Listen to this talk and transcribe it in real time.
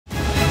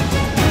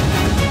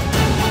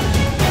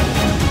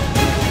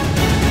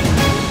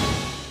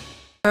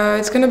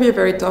It's going to be a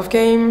very tough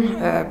game.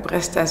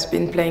 Brest has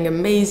been playing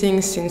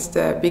amazing since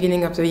the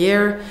beginning of the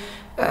year.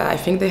 I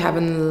think they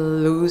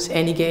haven't lost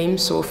any game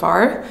so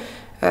far.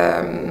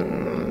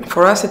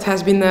 For us it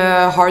has been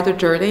a harder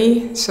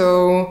journey,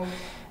 so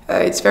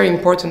it's very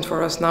important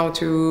for us now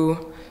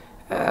to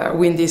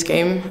win this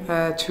game,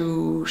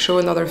 to show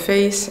another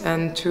face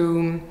and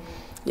to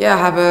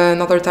have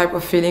another type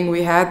of feeling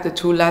we had. The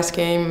two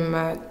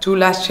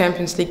last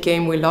Champions League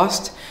game we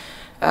lost.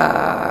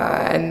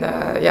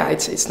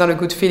 It's not a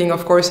good feeling,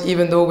 of course,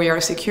 even though we are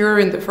secure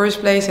in the first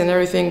place and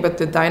everything, but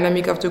the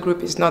dynamic of the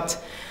group is not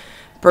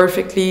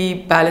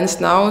perfectly balanced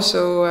now,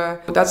 so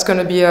that's going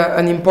to be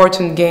an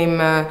important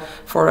game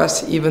for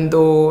us, even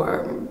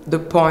though the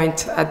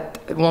point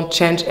won't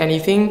change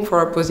anything for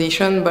our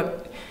position,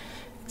 but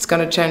it's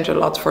going to change a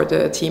lot for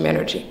the team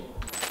energy.